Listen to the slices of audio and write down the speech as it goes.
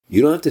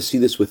You don't have to see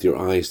this with your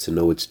eyes to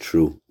know it's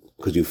true,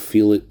 because you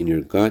feel it in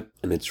your gut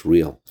and it's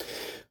real.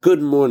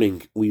 Good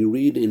morning. We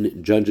read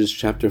in Judges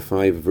chapter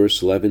 5,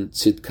 verse 11,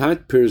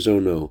 Tzidkat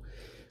Pirzono.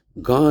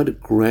 God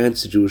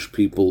grants the Jewish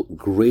people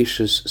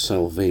gracious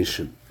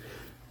salvation.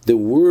 The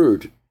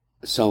word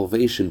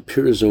salvation,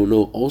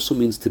 Pirzono, also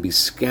means to be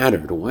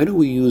scattered. Why do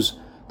we use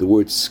the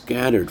word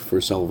scattered for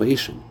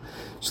salvation?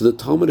 So the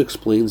Talmud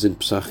explains in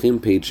Psachim,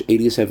 page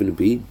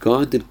 87b,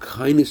 God did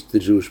kindness to the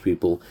Jewish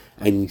people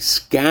and He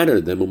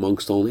scattered them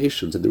amongst all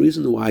nations. And the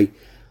reason why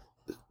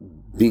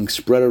being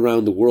spread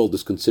around the world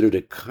is considered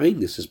a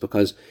kindness is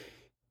because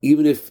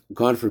even if,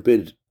 God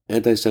forbid,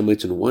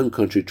 anti-Semites in one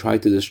country try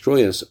to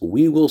destroy us,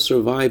 we will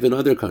survive in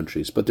other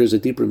countries. But there's a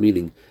deeper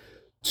meaning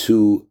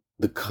to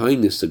the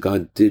kindness that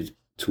God did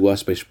to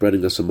us by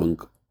spreading us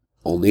among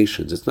all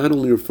nations. It's not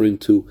only referring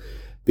to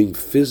being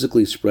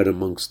physically spread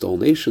amongst all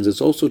nations,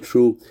 it's also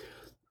true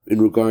in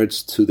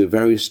regards to the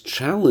various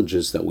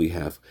challenges that we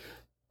have.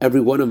 Every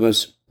one of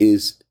us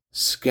is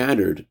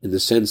scattered in the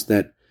sense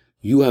that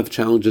you have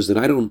challenges that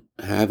I don't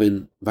have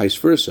and vice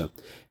versa.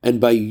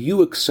 And by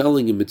you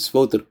excelling in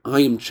mitzvot that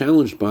I am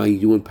challenged by,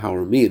 you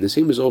empower me. And the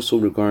same is also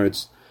in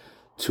regards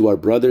to our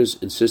brothers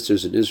and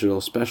sisters in Israel,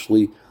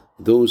 especially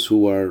those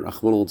who are,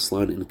 Rahman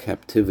al-Islam, in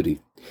captivity.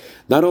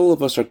 Not all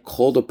of us are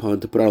called upon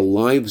to put our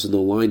lives on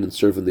the line and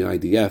serve in the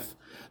IDF.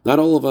 Not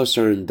all of us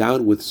are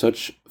endowed with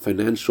such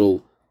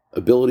financial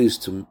abilities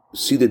to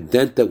see the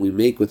dent that we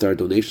make with our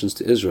donations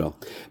to Israel.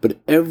 But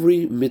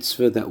every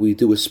mitzvah that we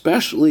do,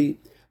 especially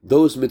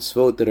those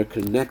mitzvot that are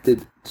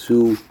connected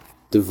to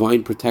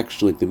divine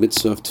protection, like the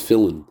mitzvah of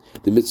tefillin,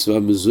 the mitzvah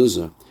of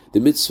mezuzah,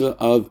 the mitzvah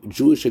of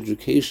Jewish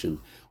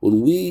education,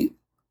 when we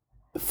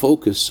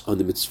focus on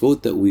the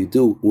mitzvot that we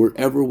do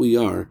wherever we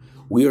are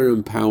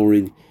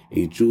empowering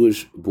a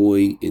Jewish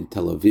boy in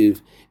Tel Aviv,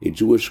 a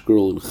Jewish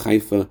girl in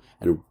Haifa,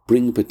 and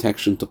bring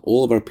protection to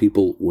all of our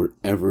people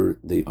wherever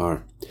they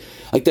are.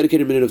 I'd like to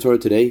dedicate a minute of Torah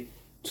today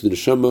to the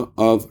neshama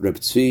of Reb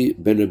Tzvi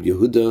ben Reb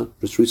Yehuda,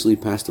 just recently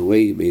passed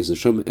away. May his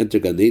neshama enter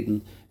Gan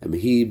Eden, and may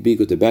he be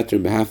good to better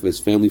on behalf of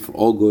his family for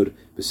all good.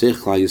 B'seich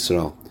Klal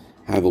Yisrael.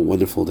 Have a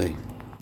wonderful day.